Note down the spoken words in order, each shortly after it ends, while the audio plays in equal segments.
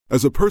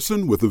As a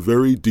person with a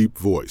very deep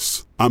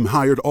voice, I'm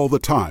hired all the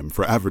time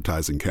for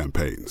advertising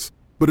campaigns.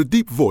 But a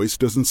deep voice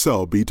doesn't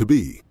sell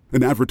B2B,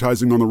 and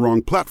advertising on the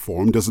wrong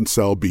platform doesn't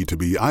sell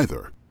B2B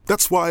either.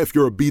 That's why if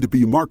you're a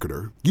B2B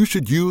marketer, you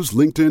should use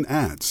LinkedIn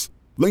ads.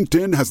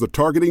 LinkedIn has the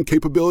targeting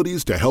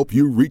capabilities to help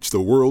you reach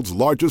the world's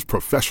largest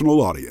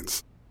professional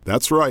audience.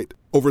 That's right,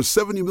 over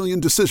 70 million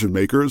decision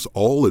makers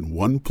all in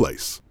one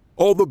place.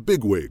 All the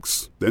big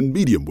wigs, then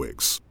medium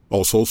wigs,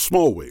 also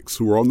small wigs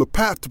who are on the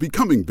path to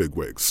becoming big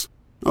wigs.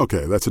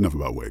 Okay, that's enough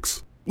about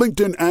wigs.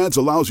 LinkedIn ads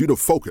allows you to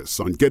focus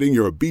on getting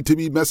your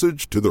B2B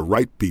message to the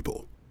right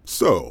people.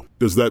 So,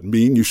 does that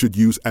mean you should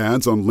use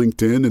ads on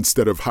LinkedIn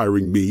instead of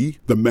hiring me,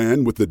 the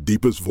man with the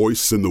deepest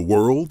voice in the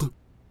world?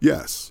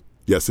 Yes.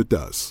 Yes, it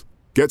does.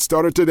 Get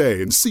started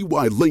today and see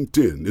why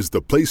LinkedIn is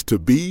the place to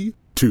be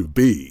to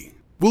be.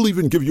 We'll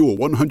even give you a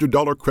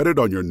 $100 credit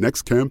on your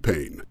next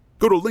campaign.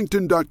 Go to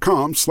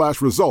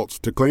linkedin.com/results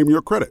to claim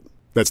your credit.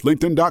 That's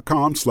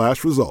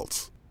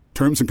linkedin.com/results.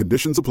 Terms and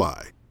conditions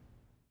apply.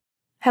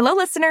 Hello,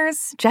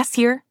 listeners. Jess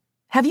here.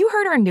 Have you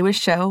heard our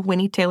newest show,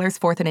 Winnie Taylor's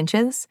 4th and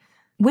Inches?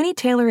 Winnie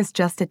Taylor is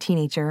just a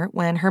teenager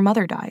when her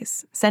mother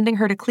dies, sending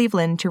her to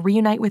Cleveland to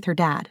reunite with her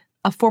dad,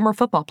 a former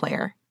football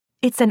player.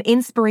 It's an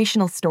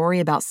inspirational story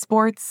about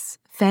sports,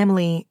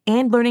 family,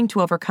 and learning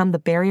to overcome the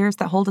barriers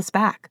that hold us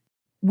back.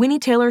 Winnie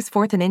Taylor's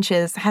 4th and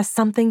Inches has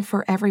something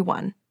for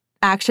everyone.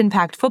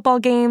 Action-packed football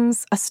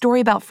games, a story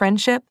about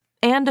friendship,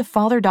 and a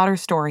father-daughter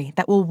story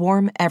that will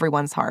warm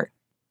everyone's heart.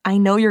 I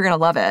know you're going to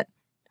love it.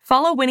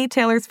 Follow Winnie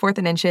Taylor's 4th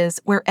and Inches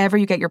wherever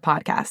you get your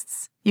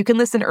podcasts. You can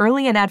listen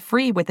early and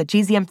ad-free with a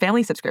GZM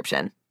family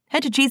subscription.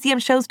 Head to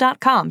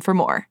gzmshows.com for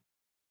more.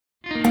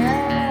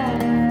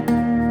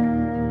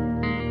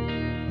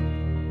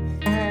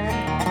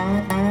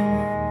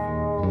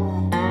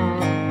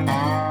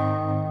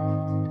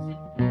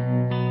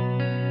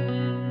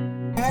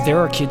 There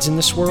are kids in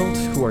this world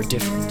who are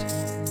different.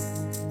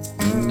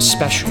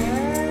 Special.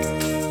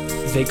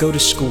 They go to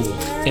school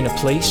in a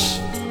place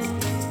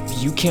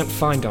you can't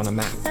find on a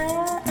map.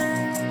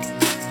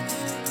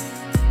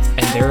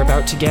 And they're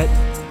about to get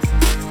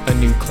a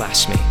new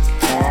classmate.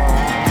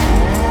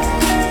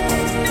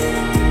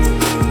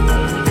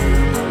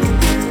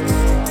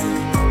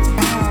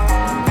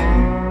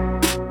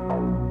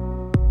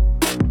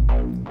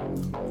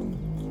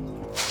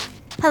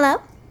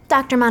 Hello?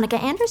 Dr. Monica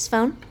Anders'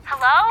 phone.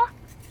 Hello?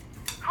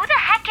 Who the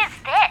heck is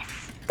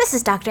this? This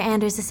is Dr.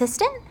 Anders'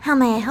 assistant. How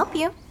may I help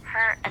you?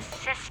 Her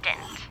assistant.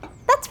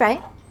 That's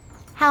right.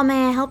 How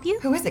may I help you?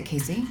 Who is it,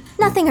 Casey?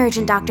 Nothing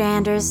urgent, Dr.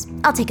 Anders.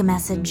 I'll take a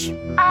message.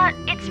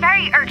 It's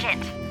very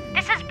urgent.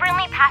 This is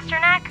Brinley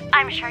Pasternak.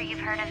 I'm sure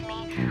you've heard of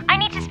me. I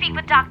need to speak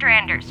with Dr.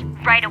 Anders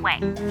right away.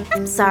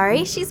 I'm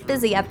sorry, she's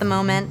busy at the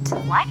moment.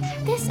 What?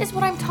 This is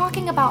what I'm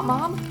talking about,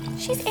 Mom.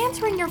 She's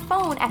answering your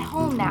phone at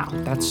home now.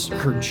 That's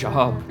her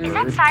job. Is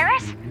that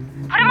Cyrus?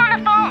 Put him on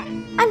the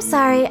phone. I'm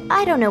sorry,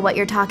 I don't know what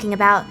you're talking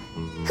about.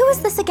 Who is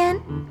this again?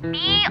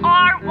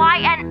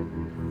 B-R-Y-N...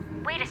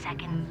 Wait a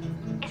second.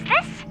 Is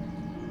this...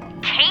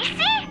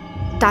 Casey?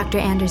 Dr.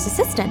 Anders'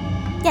 assistant.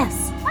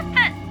 Yes. What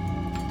the...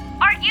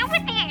 Are you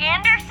with the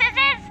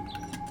Anderses?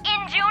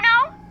 In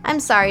Juneau? I'm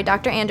sorry,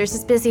 Dr. Anders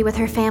is busy with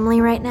her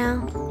family right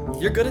now.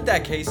 You're good at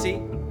that,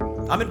 Casey.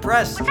 I'm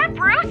impressed. Was that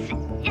Bruce?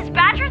 Is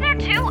Badger there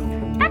too?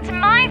 That's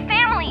my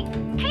family.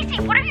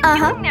 Casey, what are you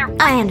doing there?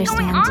 What I is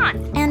understand. going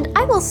on? And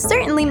I will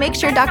certainly make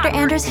sure Dr.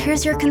 Anders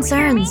hears your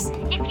concerns.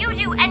 If you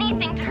do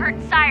anything to hurt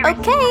Cyrus...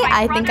 Okay,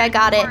 I think I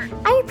got it.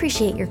 I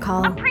appreciate your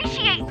call.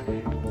 Appreciate.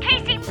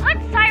 Casey, put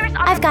Cyrus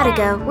on I've the gotta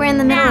phone. go. We're in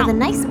the middle Now. of a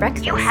nice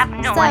breakfast. You have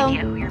no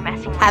idea who you're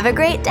messing with. Have a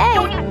great day.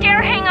 Don't you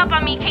dare hang up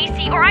on me,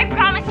 Casey, or I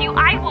promise you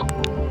I will...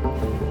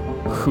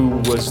 Who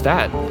was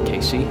that,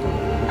 Casey?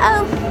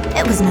 Oh,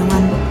 it was no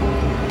one.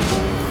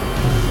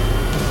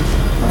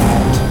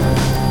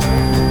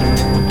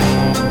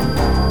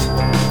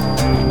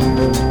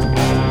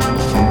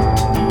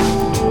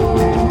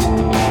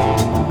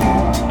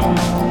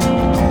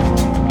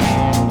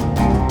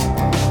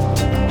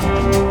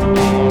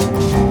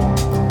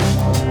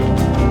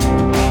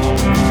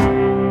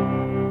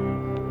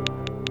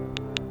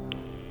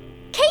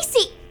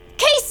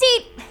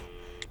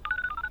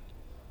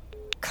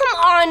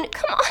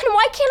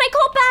 Why can't I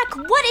call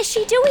back? What is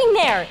she doing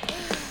there?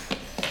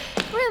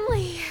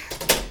 Brinley.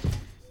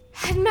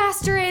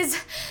 Headmaster is...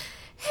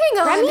 Hang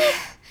on. Remy?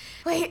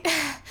 Wait.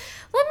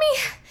 Let me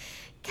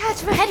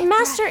catch my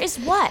Headmaster breath. is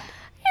what?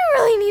 You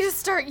really need to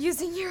start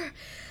using your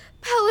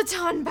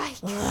Peloton bike.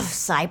 Ugh,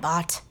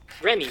 Cybot.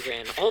 Remy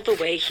ran all the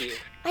way here.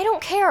 I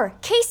don't care.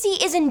 Casey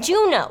is in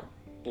Juneau.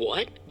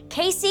 What?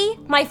 Casey,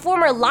 my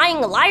former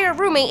lying liar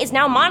roommate, is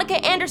now Monica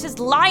Anders'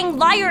 lying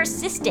liar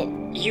assistant.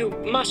 You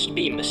must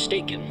be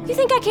mistaken. You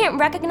think I can't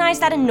recognize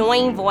that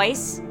annoying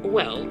voice?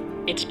 Well,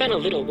 it's been a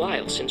little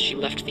while since you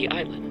left the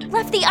island.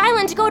 Left the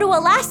island to go to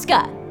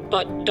Alaska.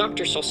 But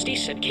Dr.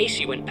 Solstice said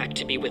Casey went back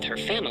to be with her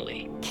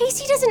family.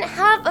 Casey doesn't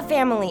have a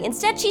family.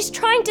 Instead, she's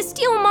trying to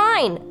steal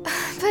mine.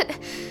 But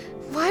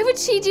why would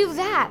she do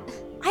that?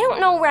 I don't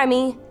know,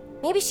 Remy.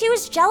 Maybe she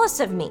was jealous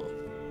of me.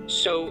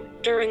 So,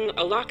 during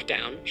a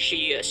lockdown,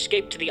 she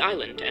escaped the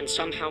island and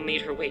somehow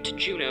made her way to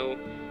Juneau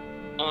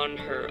on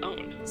her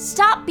own.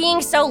 Stop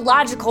being so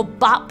logical,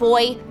 bot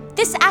boy.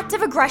 This act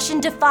of aggression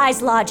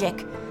defies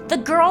logic. The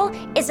girl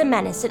is a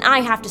menace and I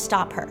have to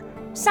stop her.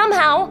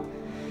 Somehow.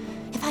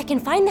 If I can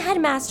find the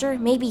headmaster,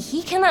 maybe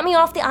he can let me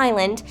off the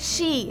island.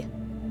 She.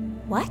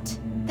 What?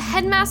 The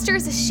headmaster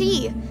is a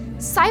she.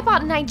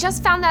 Cybot and I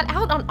just found that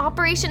out on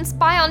Operation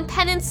Spy on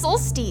Penn and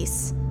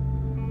Solstice.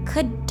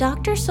 Could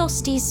Dr.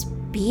 Solstice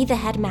be the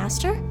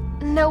headmaster?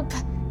 Nope.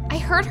 I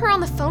heard her on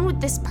the phone with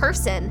this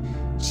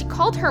person. She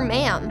called her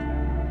ma'am.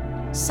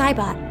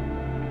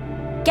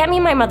 Cybot, get me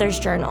my mother's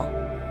journal.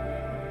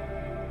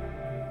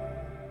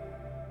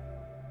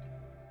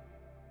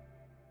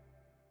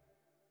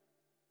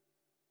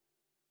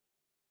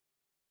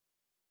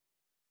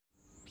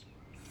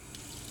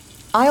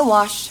 I'll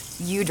wash,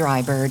 you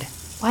dry, Bird.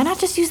 Why not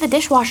just use the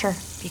dishwasher?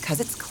 Because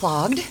it's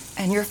clogged,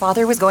 and your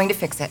father was going to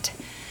fix it.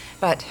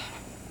 But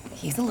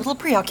he's a little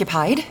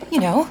preoccupied,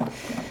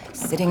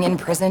 sitting in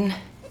prison.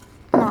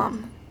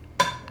 Mom,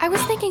 I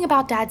was thinking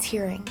about Dad's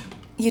hearing.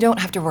 You don't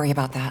have to worry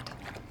about that.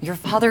 Your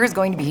father is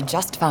going to be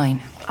just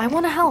fine. I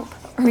want to help.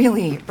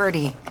 Really,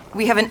 Birdie,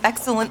 we have an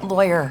excellent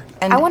lawyer,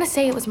 and... I want to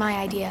say it was my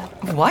idea.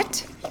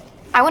 What?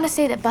 I want to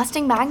say that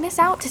busting Magnus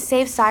out to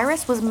save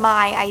Cyrus was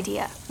my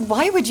idea.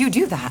 Why would you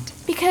do that?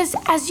 Because,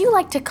 as you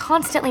like to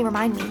constantly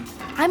remind me,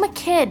 I'm a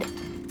kid.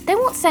 They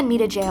won't send me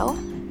to jail.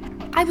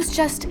 I was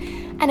just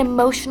an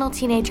emotional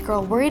teenage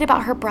girl worried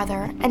about her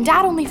brother, and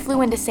Dad only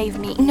flew in to save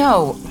me.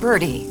 No,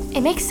 Birdie.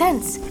 It makes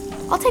sense.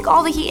 I'll take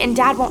all the heat and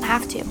Dad won't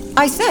have to.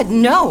 I said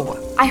no.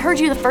 I heard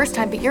you the first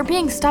time, but you're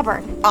being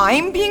stubborn.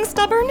 I'm being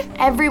stubborn?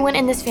 Everyone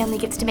in this family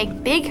gets to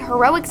make big,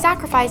 heroic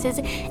sacrifices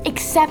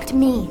except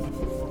me.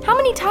 How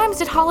many times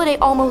did Holiday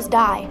almost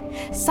die?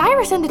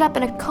 Cyrus ended up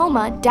in a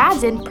coma,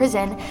 Dad's in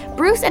prison,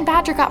 Bruce and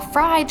Badger got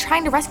fried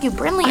trying to rescue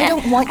Brinley. I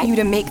don't want you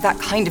to make that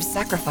kind of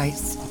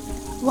sacrifice.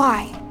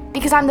 Why?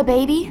 Because I'm the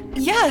baby?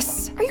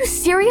 Yes. Are you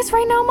serious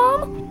right now,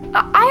 Mom?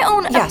 I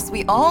own a... Yes,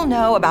 we all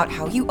know about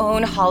how you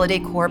own Holiday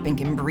Corp and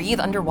can breathe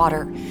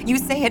underwater. You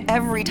say it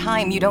every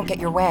time you don't get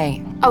your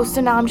way. Oh,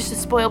 so now I'm just a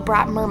spoiled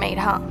brat mermaid,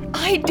 huh?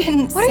 I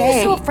didn't say... What are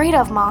you so afraid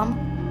of,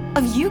 Mom?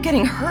 Of you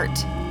getting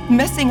hurt.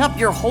 Messing up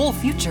your whole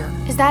future.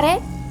 Is that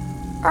it?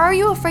 Or are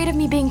you afraid of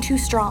me being too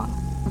strong?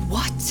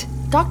 What?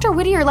 Dr.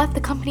 Whittier left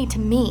the company to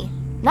me,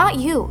 not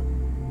you.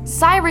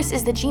 Cyrus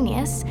is the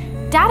genius.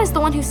 Dad is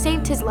the one who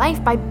saved his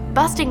life by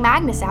busting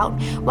Magnus out,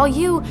 while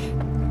you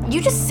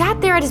just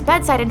sat there at his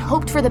bedside and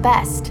hoped for the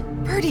best.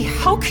 Birdie,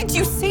 how could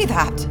you say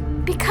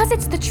that? Because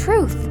it's the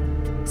truth.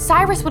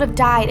 Cyrus would have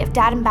died if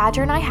Dad and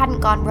Badger and I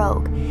hadn't gone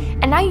rogue.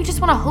 And now you just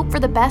want to hope for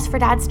the best for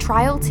Dad's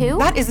trial, too?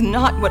 That is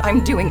not what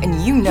I'm doing,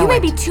 and you know it. You may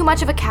be too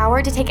much of a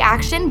coward to take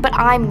action, but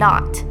I'm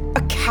not.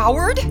 A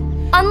coward?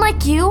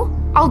 Unlike you,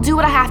 I'll do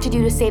what I have to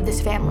do to save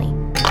this family,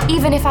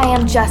 even if I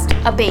am just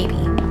a baby.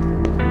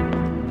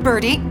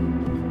 Birdie?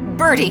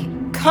 Birdie,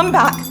 come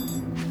back!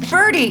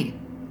 Birdie!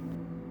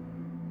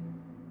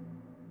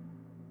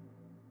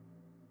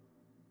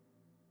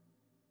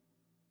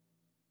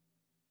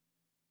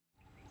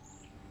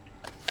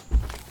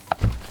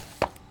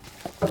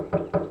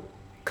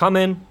 Come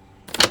in.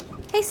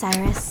 Hey,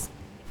 Cyrus.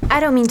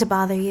 I don't mean to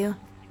bother you.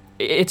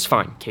 It's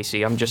fine,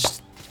 Casey. I'm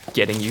just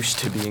getting used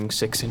to being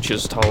 6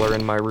 inches taller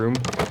in my room.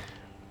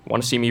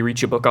 Want to see me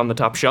reach a book on the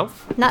top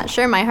shelf? Not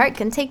sure my heart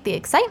can take the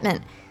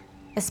excitement,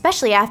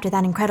 especially after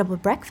that incredible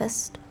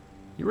breakfast.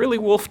 You really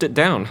wolfed it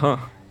down, huh?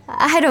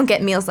 I don't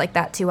get meals like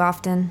that too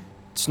often.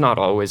 It's not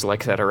always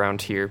like that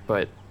around here,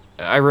 but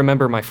I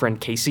remember my friend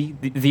Casey,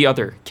 the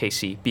other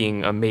Casey,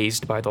 being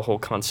amazed by the whole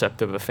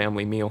concept of a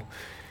family meal.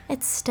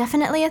 It's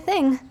definitely a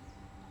thing.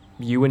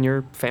 You and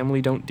your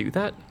family don't do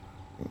that?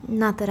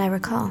 Not that I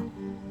recall.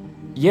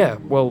 Yeah,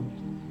 well,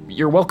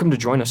 you're welcome to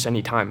join us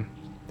anytime.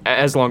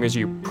 As long as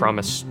you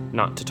promise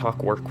not to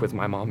talk work with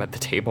my mom at the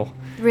table.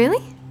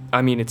 Really?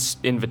 I mean, it's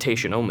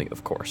invitation only,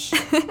 of course.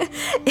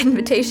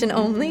 Invitation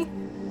only?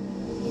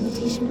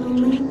 Invitation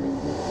only?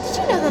 Did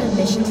you know that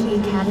admission to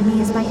the academy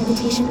is by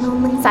invitation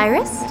only?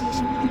 Cyrus?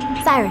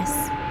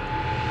 Cyrus.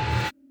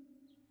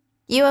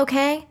 You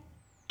okay?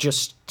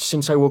 Just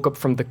since I woke up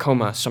from the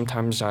coma,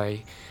 sometimes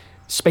I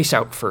space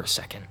out for a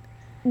second.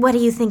 What do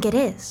you think it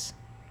is?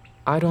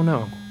 I don't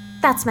know.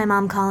 That's my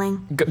mom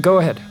calling. Go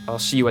ahead. I'll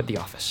see you at the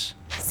office.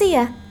 See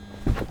ya.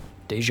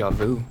 Deja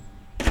vu.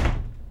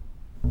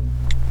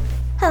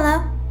 Hello?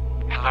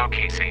 Hello,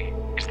 Casey.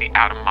 Is the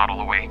Atom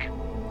model awake?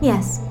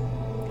 Yes,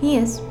 he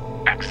is.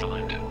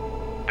 Excellent.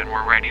 Then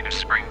we're ready to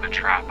spring the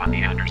trap on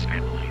the Anders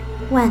family.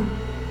 When?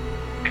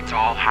 It's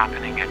all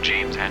happening at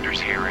James Anders'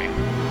 hearing.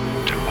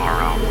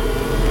 Tomorrow.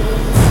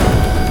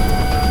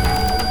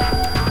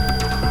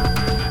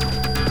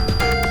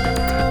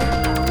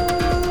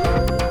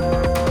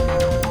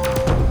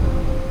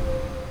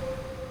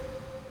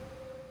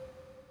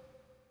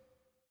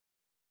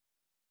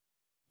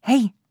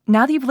 Hey,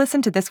 now that you've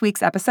listened to this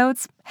week's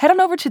episodes, head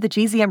on over to the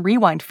GZM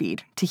Rewind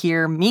feed to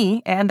hear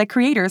me and the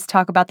creators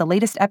talk about the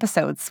latest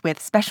episodes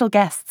with special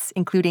guests,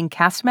 including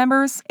cast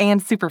members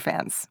and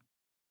superfans.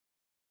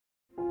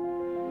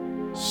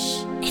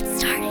 It's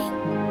starting.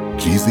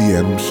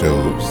 GZM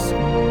shows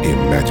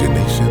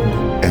Imagination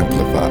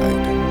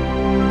Amplified.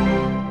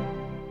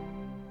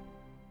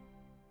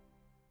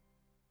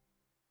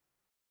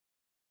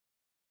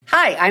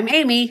 Hi, I'm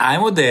Amy.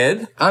 I'm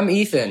Oded. I'm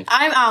Ethan.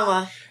 I'm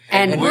Alma.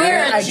 And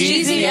we're a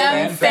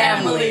GZM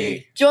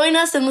family. Join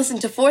us and listen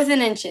to 4th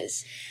and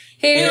Inches.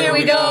 Here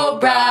we go,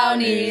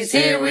 brownies,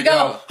 here we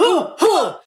go. Hoo, hoo.